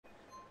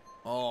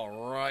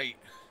Alright.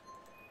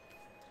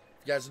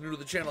 If you guys are new to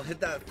the channel, hit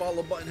that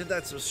follow button, hit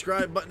that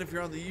subscribe button if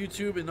you're on the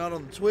YouTube and not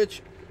on the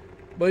Twitch.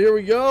 But here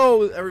we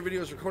go. Every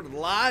video is recorded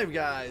live,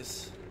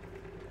 guys.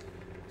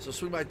 So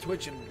swing by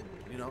Twitch and,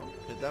 you know,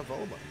 hit that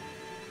follow button.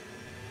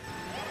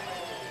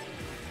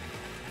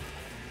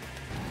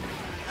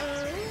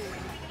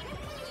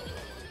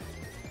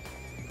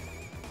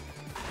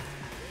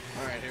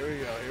 Alright, here we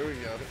go, here we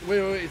go.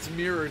 Wait, it's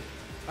mirrored.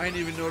 I didn't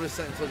even notice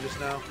that until just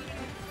now.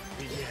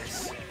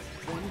 Yes.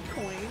 1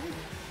 coin.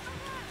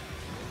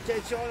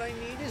 That's all I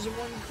need is 1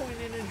 coin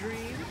in a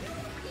dream.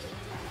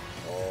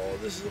 Oh,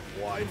 this is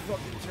a wide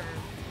fucking turn.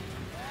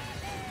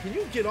 Can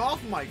you get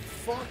off my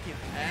fucking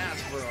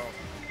ass, bro?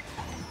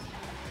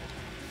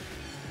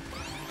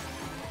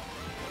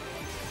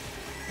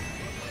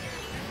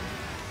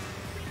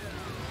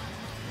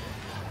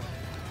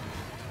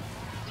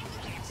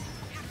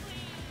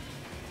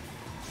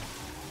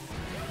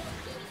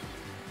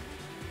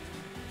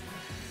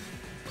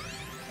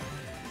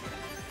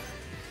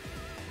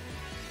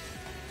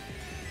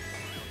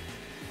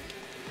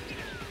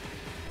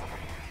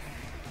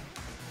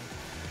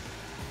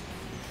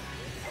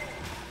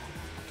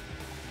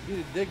 Eat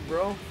a dick,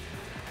 bro.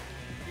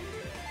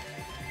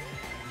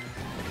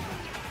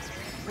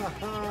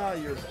 Haha,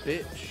 you're a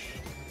bitch.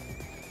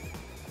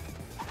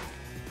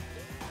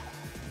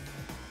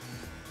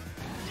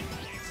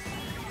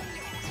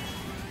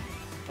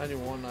 I need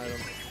 1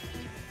 item.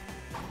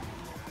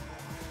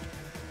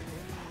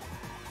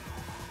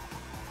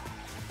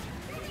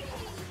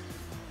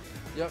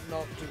 Yep,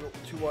 no,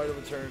 too wide of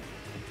a turn.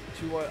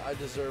 Too wide. I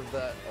deserve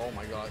that. Oh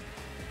my god.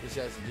 This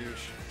guy's a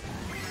douche.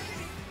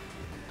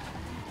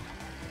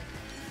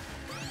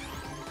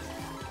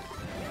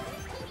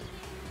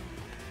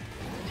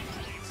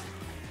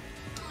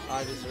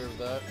 I deserve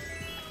that.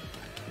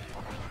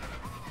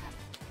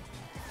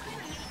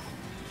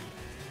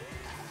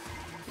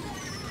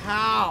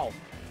 How?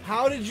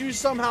 How did you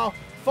somehow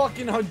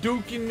fucking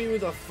Hadouken me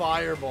with a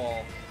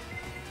fireball?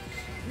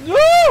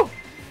 No!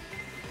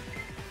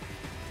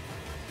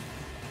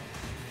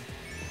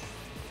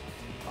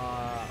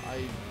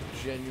 I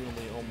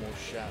genuinely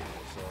almost shat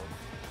myself.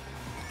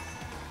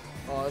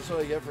 Oh, that's what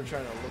I get for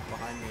trying to look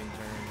behind me and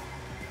turn.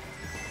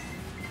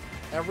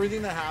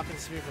 Everything that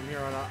happens to me from here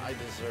on out, I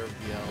deserve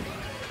the L.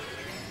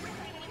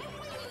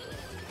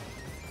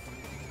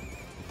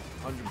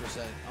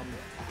 100%.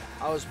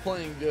 I was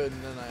playing good,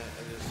 and then I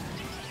just...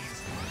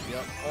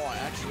 Yep. Oh, I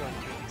actually got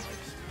nice.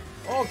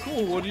 Oh,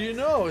 cool. What do you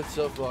know? It's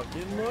a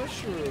fucking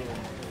mushroom.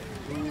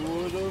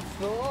 Who would have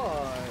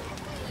thought?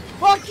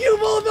 Fuck you,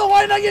 Bulletville!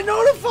 Why didn't I get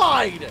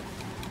notified?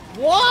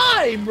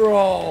 Why,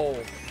 bro?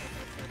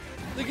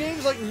 The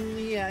game's like,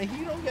 yeah,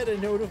 you don't get a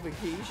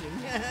notification.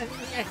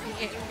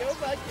 Go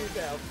fuck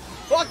yourself.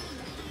 Fuck!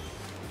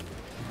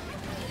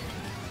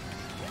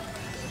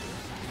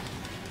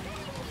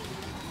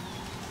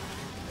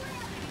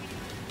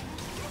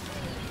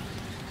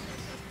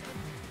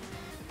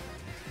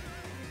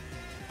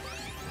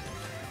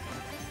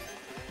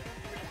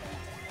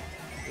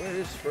 Where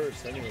is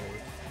first, anyway?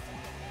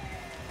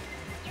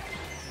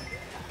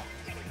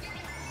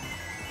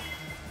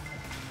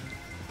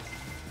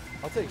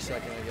 I'll take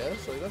second, I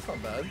guess. Like, that's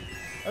not bad.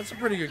 That's a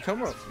pretty good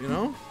come up, you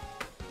know?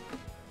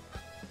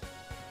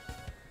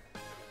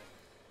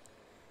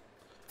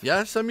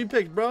 Yeah, send me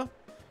pics, bro.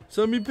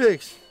 Send me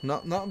pics.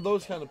 Not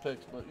those kind of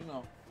pics, but you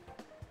know.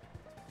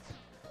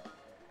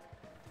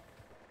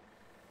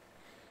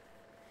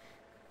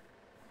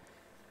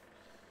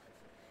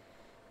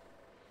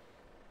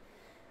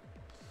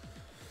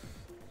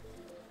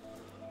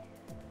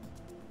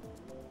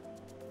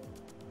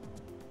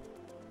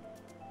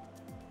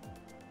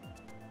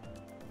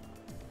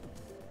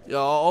 Yeah.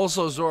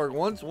 Also, Zorg,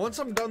 once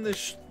I'm done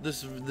this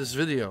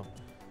video,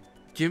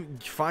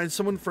 find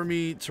someone for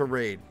me to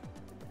raid.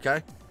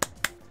 Okay.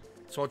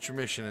 That's what your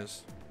mission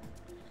is.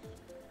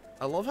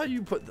 I love how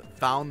you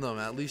found them.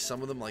 At least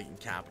some of them like in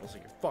capitals.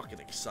 Like you're fucking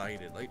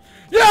excited. Like,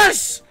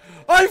 yes,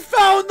 I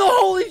found the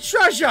holy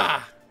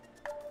treasure.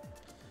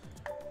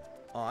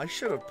 Oh, I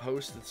should have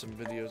posted some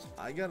videos.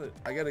 I'm gonna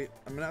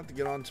have to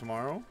get on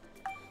tomorrow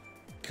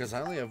because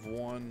I only have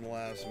 1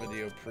 last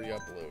video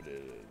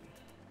pre-uploaded.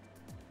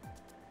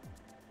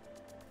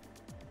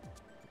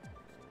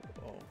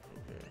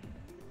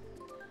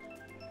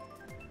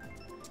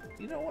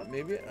 You know what?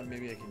 Maybe I can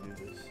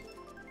do this.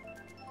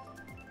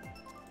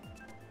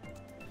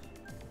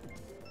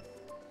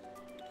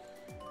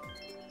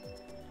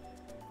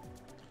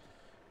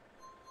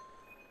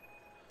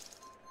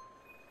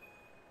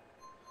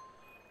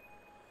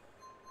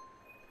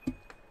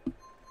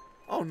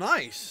 Oh,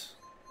 nice.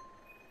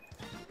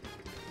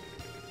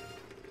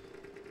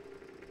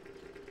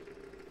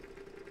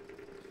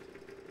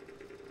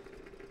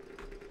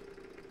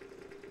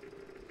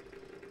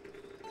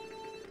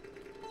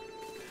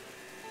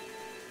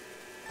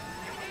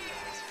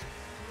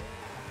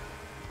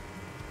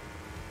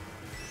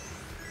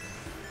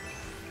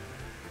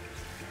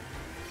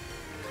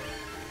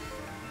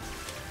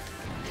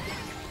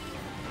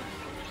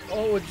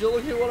 Oh, would you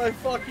look at what I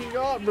fucking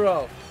got,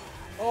 bro?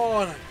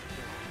 Oh,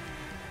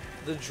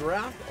 The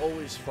draft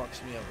always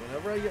fucks me up.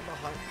 Whenever I get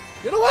behind...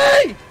 Get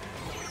away!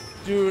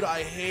 Dude,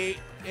 I hate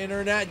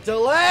internet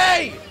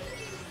delay!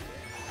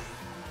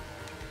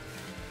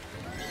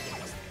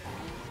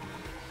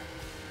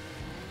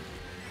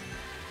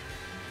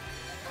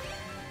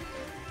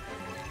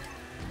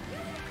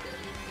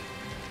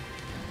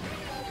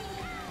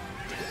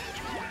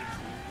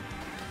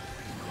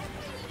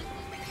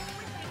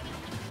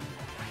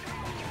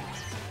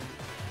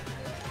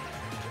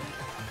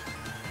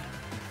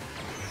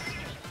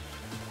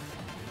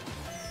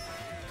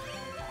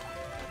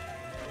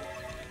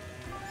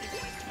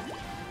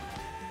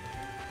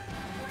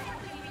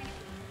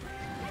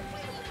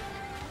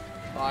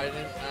 I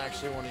didn't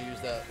actually want to use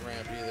that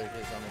ramp either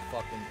because I'm a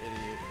fucking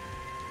idiot.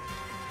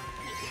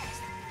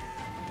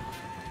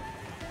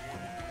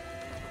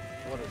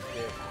 What a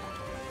dick.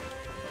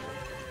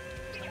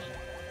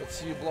 Let's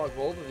see you block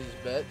both of these,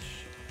 bitch.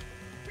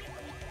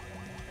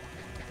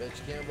 Bet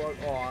you can't block.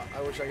 Oh,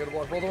 I wish I could have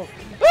blocked both of them.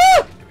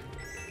 Ah!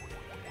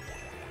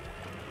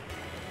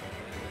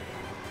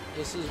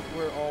 This is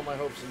where all my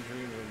hopes and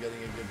dreams of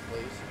getting a good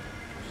place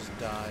just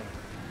die.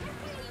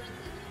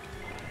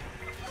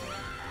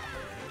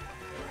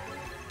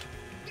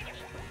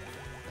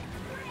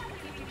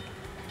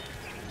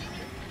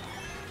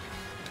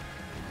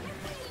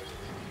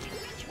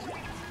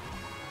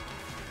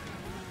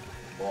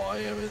 Oh, I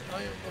am the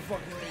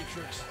fucking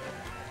Matrix.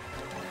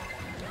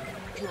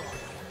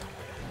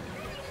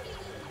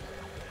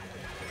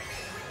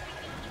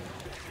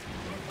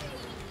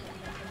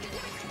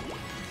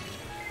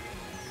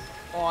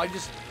 Oh, I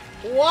just...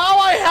 Wow,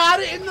 I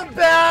had it in the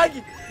bag,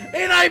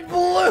 and I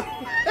blew it!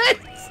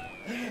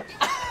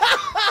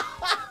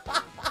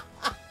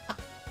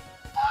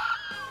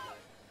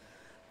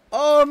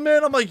 Oh,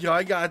 man, I'm like, yo,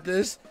 I got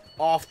this.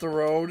 Off the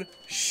road.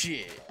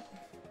 Shit.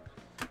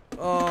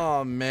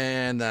 Oh,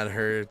 man, that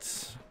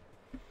hurts.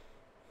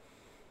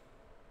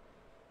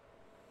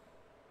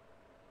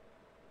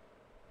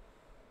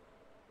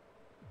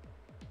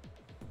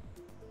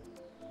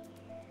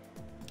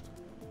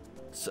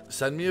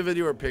 Send me a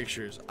video or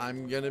pictures.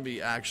 I'm going to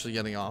be actually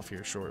getting off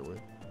here shortly.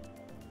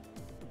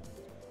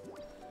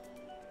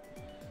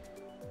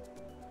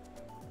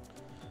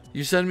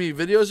 You send me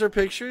videos or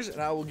pictures,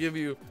 and I will give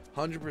you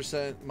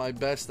 100% my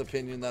best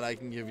opinion that I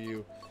can give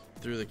you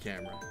through the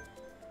camera.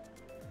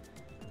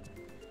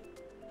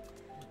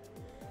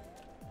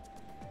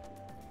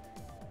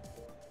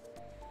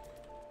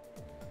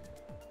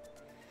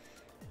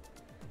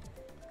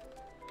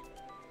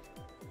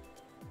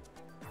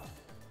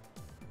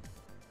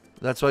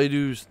 That's why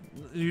you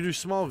do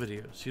small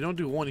videos. You don't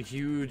do one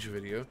huge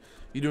video.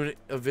 You do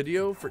a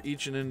video for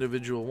each and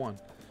individual one.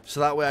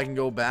 So that way I can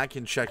go back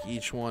and check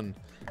each one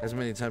as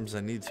many times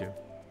as I need to.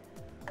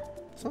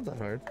 It's not that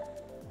hard.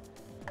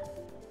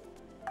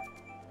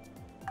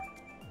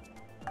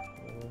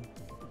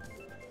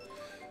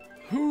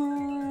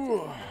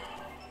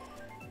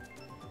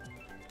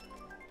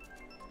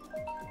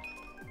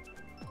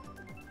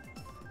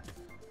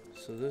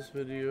 So this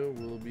video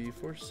will be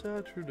for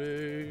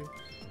Saturday.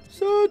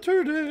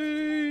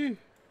 Saturday!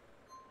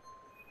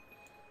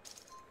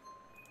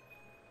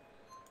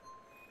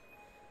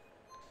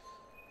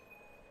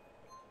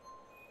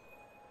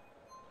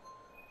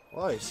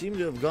 Well, I seem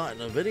to have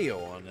gotten a video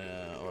on,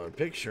 or a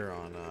picture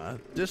on,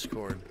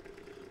 Discord.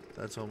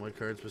 That's all my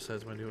cards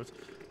besides my new ones.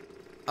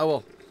 Oh,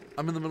 well.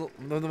 I'm in the middle.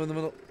 I'm in the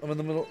middle. I'm in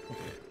the middle.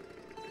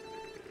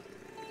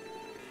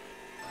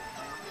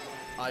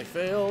 I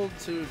failed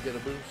to get a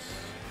boost.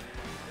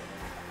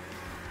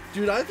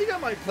 Dude, I think I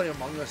might play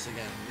Among Us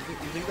again. You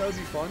think that would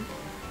be fun?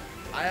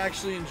 I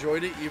actually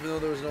enjoyed it even though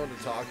there was no one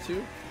to talk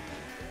to.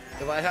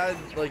 If I had,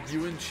 like,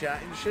 you in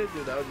chat and shit,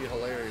 dude, that would be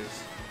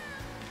hilarious.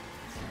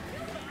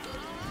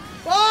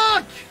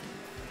 Fuck!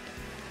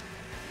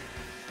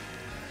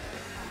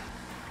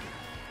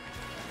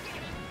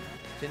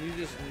 Can you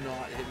just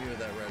not hit me with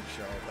that red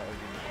shell? That would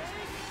be nice.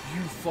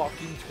 You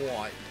fucking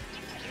twat.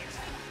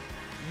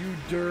 You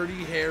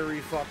dirty, hairy,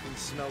 fucking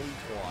snowy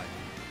twat.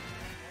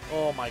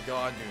 Oh my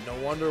god, dude.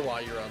 No wonder why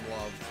you're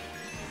unloved.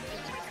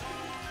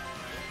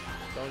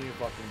 Don't you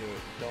fucking do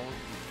it. Don't you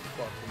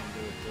fucking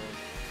do it, bro.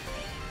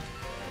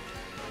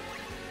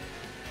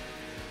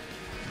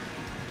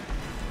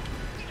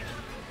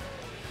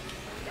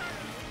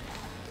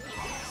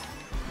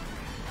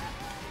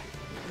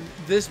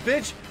 This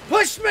bitch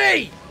pushed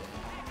me!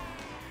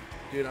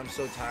 Dude, I'm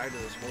so tired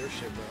of this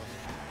horseshit, bro.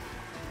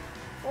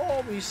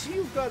 Oh, we see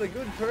you've got a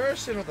good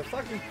person with a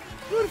fucking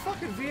good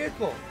fucking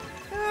vehicle.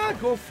 Ah,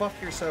 go fuck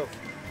yourself.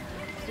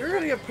 You're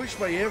gonna get pushed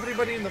by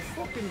everybody in the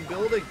fucking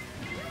building.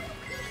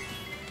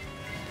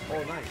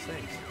 Oh, nice,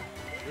 thanks.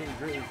 Really,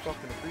 really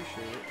fucking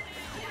appreciate it.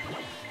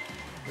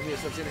 Let me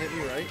guess, that's gonna hit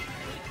me, right?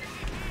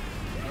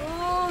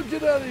 Oh,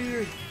 get out of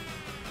here.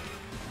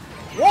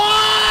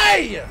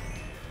 Why?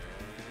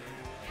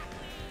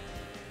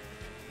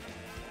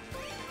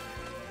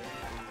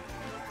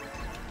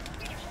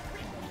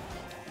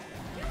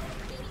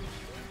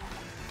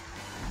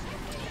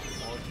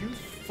 Oh, you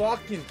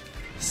fucking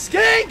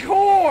skank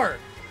whore!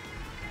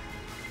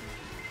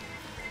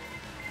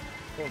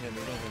 Don't hit me,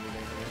 don't hit me, don't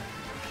hit me.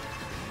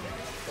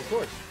 Of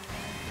course.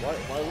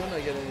 Why wouldn't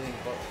I get anything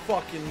but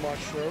fucking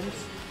mushrooms?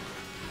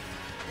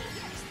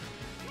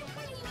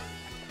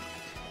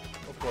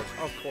 Of course,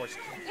 of course.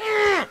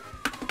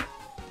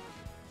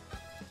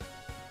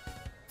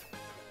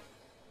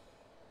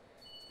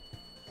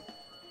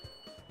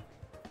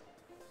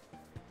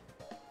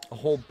 A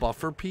whole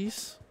buffer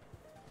piece?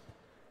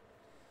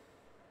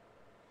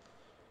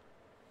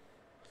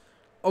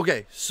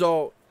 Okay,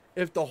 so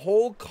if the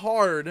whole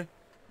card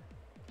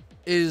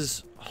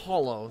is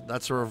hollow,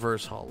 that's a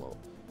reverse hollow.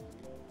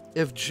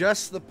 If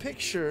just the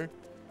picture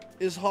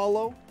is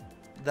hollow,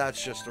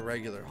 that's just a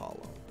regular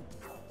hollow.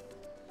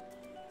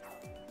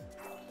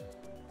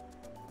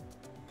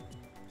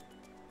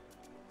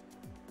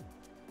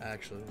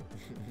 Actually,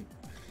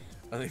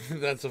 I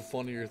think that's a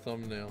funnier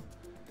thumbnail.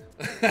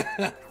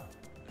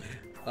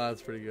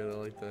 That's pretty good. I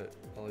like that.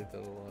 I like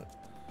that a lot.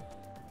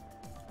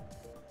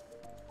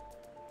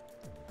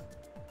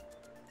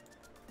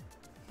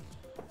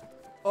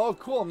 Oh,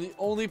 cool. I'm the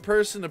only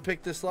person to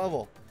pick this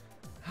level.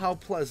 How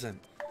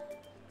pleasant.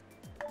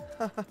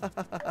 I'm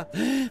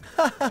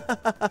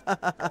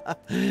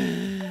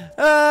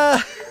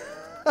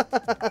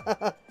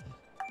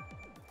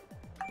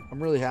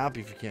really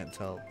happy if you can't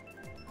tell.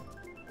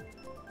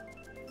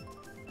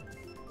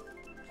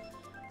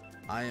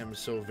 I am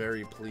so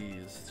very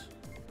pleased.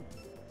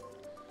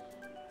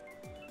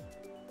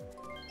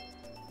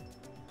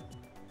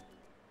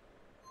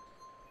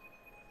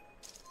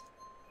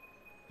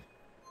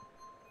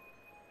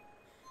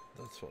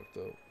 That's fucked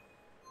up.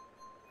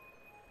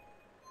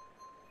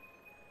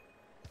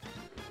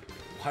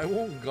 Why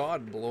won't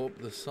God blow up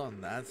the sun?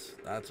 That's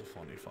a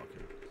funny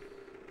fucking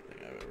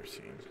thing I've ever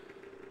seen.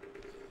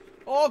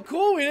 Oh,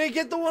 cool! We didn't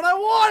get the one I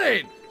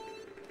wanted!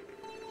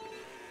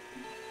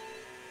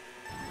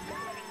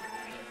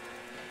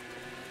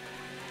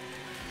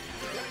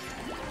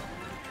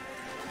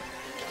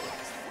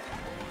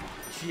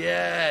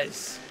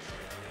 Yes!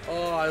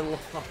 Oh,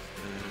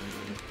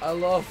 I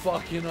love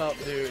fucking up,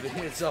 dude.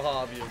 It's a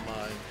hobby of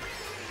mine.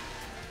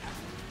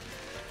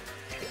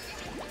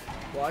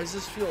 Why does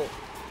this feel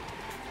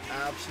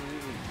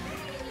absolutely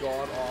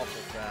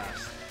god-awful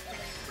fast?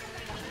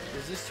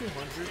 Is this 200?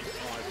 Oh,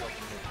 I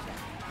fucking hit.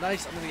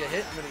 Nice, I'm gonna get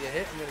hit, I'm gonna get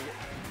hit, I'm gonna get...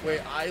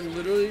 Wait, I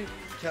literally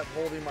kept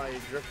holding my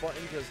drift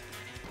button because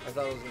I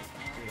thought it was gonna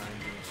do 90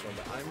 or so,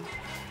 but I'm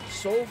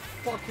so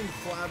fucking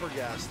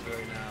flabbergasted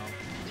right now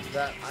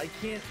that I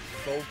can't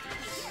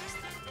focus.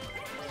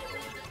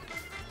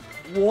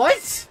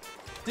 What?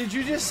 Did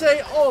you just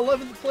say, oh,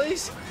 11th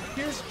place?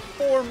 Here's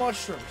 4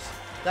 mushrooms.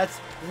 That's,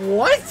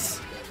 what?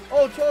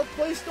 Oh, 12th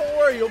place, don't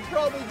worry, you'll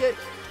probably get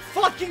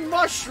fucking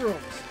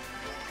mushrooms.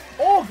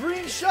 Oh,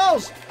 green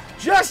shells,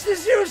 just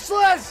as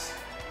useless.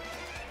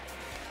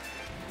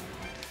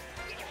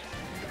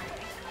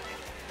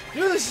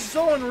 Dude, this is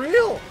so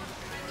unreal.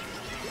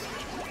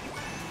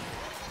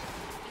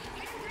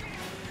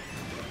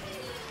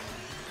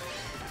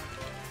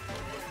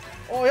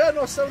 Oh yeah,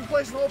 no, 7th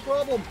place, no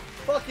problem.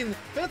 Fucking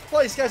 5th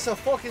place gets a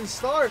fucking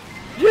star.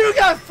 You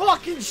got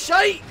fucking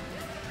shite!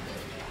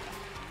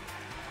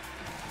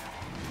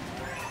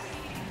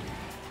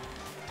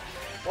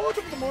 Oh,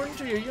 top of the morning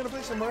to you. You gonna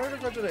play some Mario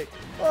Kart today?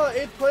 Oh,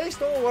 8th place,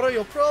 don't worry,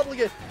 you'll probably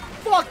get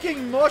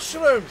fucking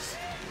mushrooms.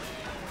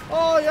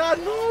 Oh yeah,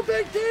 no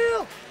big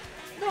deal.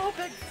 No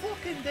big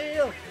fucking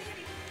deal.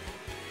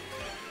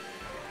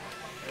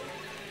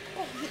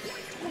 Oh,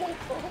 no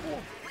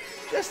problem.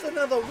 Just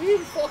another wee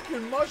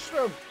fucking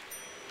mushroom.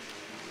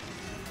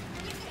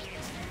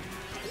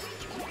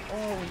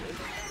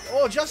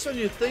 Oh, just when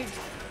you think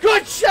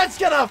good shit's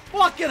gonna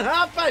fucking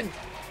happen,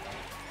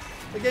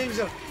 the game's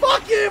gonna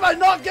fuck you by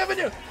not giving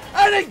you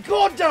any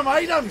goddamn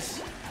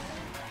items.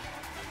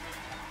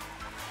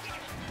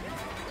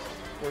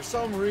 For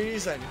some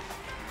reason,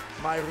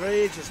 my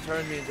rage has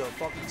turned me into a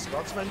fucking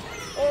Scotsman.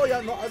 Oh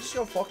yeah, no, I just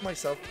go fuck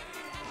myself.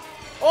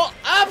 Oh,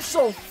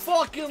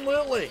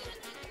 abso-fucking-lutely.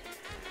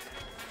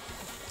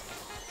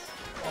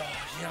 Oh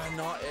yeah,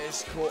 no,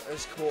 it's cool,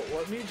 it's cool.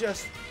 Let me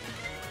just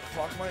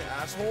fuck my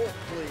asshole,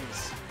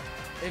 please,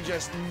 and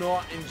just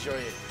not enjoy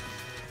it.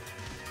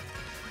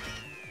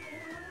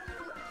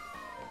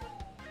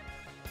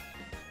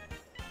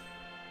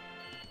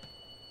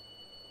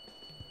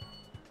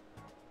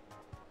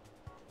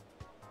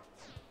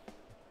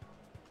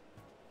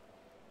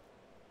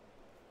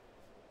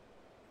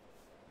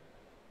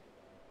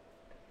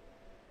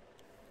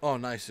 Oh,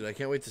 nice, dude. I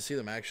can't wait to see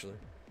them, actually.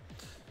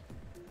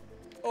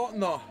 Oh,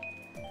 no.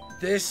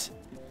 This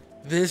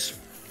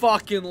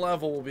fucking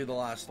level will be the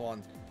last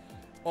one.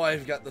 Oh,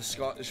 I've got the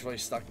Scottish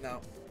voice stuck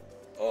now.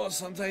 Oh,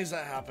 sometimes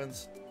that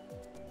happens.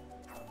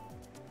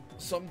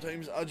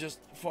 Sometimes I just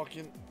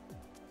fucking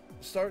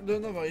start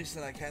doing the voice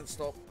and I can't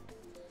stop.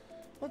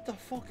 What the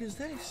fuck is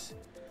this?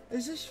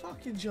 Is this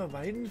fucking Joe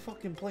Biden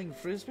fucking playing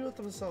frisbee with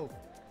himself?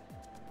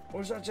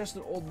 Or is that just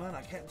an old man?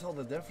 I can't tell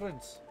the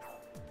difference.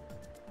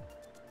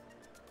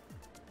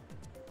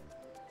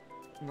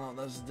 No,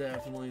 that's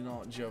definitely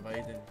not Joe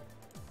Biden.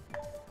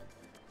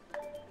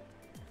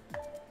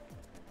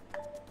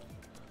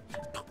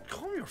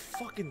 Calm your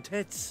fucking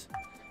tits.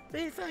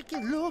 Hey,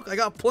 fucking look. I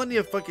got plenty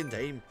of fucking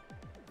time.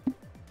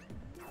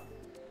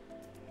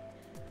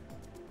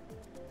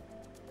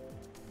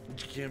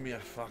 Give me a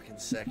fucking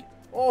second.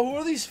 Oh, who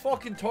are these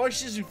fucking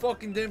toyshes who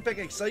fucking didn't pick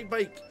Excite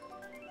Bike?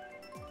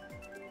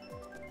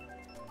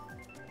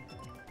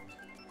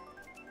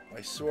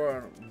 I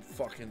swear on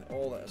fucking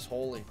all that is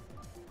holy.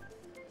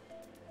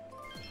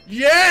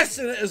 Yes!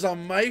 And it is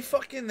on my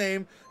fucking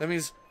name. That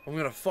means I'm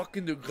gonna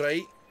fucking do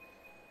great.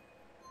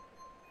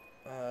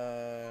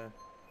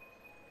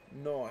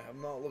 No, I have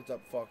not looked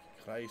up fucking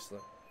Chrysler.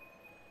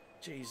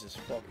 Jesus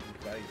fucking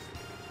Christ.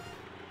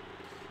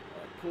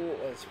 Alright, cool,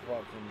 let's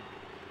fucking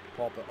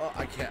pop it. Oh,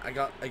 I can't, I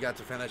got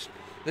to finish.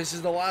 This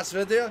is the last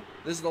video,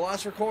 this is the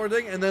last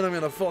recording, and then I'm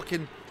gonna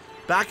fucking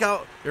back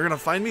out. You're gonna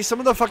find me some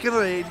of the fucking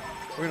raid.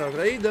 We're gonna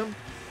raid them,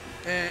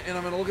 and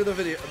I'm gonna look at the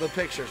video, the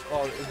pictures.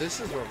 Oh, this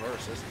is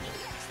reverse, isn't it?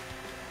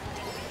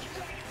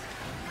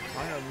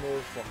 I have no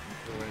fucking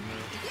clue right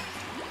now.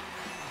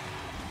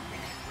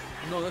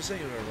 No, this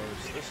ain't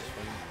reverse. This is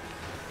fine.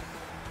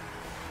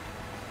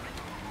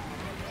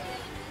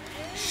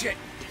 Shit!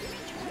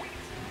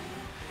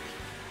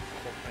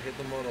 Oh, I hit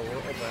the motor a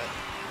little bit.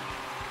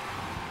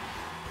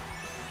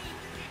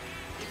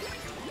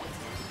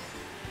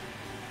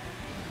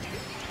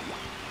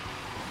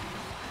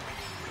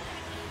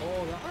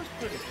 Oh, that was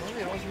pretty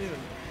funny. I wasn't even.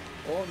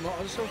 Oh, no,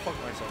 I just don't fuck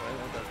myself. I don't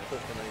have that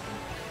fucking item.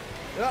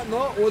 Yeah,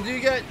 no, what do you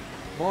get?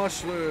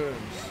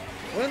 Mushrooms.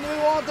 When do we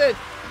want it?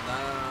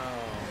 Now.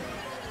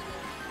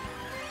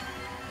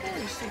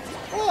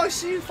 Oh, I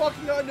see you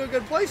fucking got into a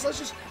good place. Let's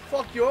just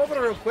fuck you over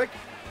real quick.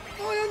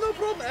 Oh, yeah, no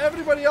problem.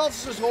 Everybody else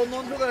is just holding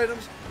on to the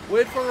items.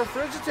 Wait for a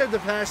refrigerator to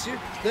pass you,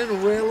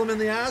 then rail them in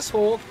the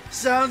asshole.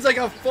 Sounds like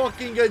a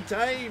fucking good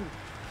time.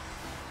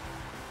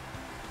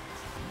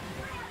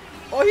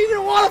 Oh, he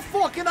didn't want a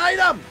fucking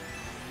item.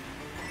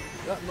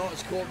 That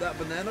not's called that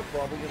banana.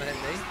 Probably gonna hit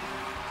me.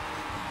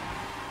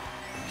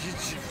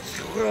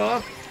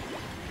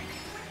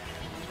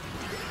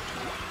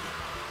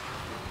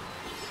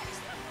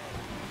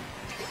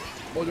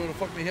 Oh, do you want to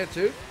fuck me here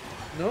too?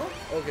 No?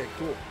 Okay,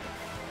 cool.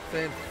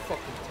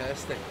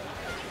 Fan-fucking-tastic.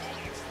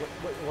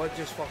 What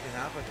just fucking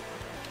happened?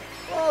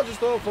 Oh, just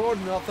throw it forward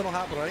and nothing will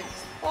happen, right?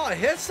 Oh, I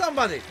hit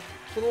somebody!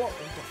 So what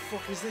the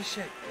fuck is this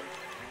shit?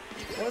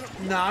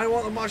 What? Nah, I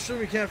want a mushroom.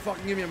 You can't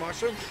fucking give me a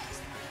mushroom.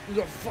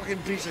 You a fucking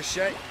piece of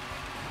shit.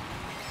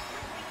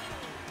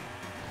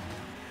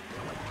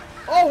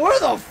 Oh, where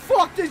the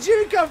fuck did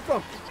you come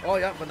from? Oh,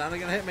 yeah, banana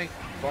gonna hit me.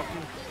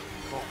 Fucking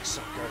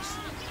cocksuckers.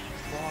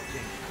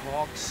 Fucking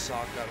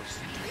cocksuckers.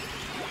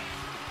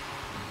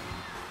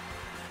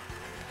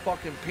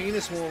 Fucking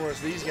penis warmers,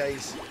 these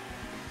guys.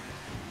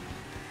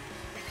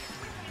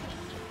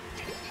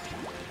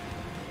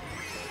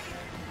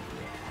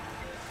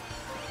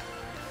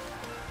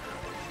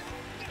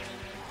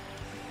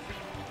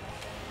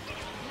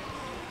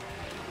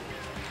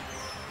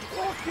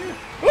 Fuck you.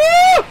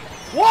 Ah!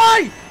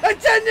 Why? I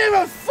didn't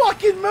even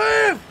fucking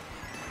move!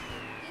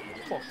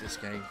 Fuck this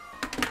game.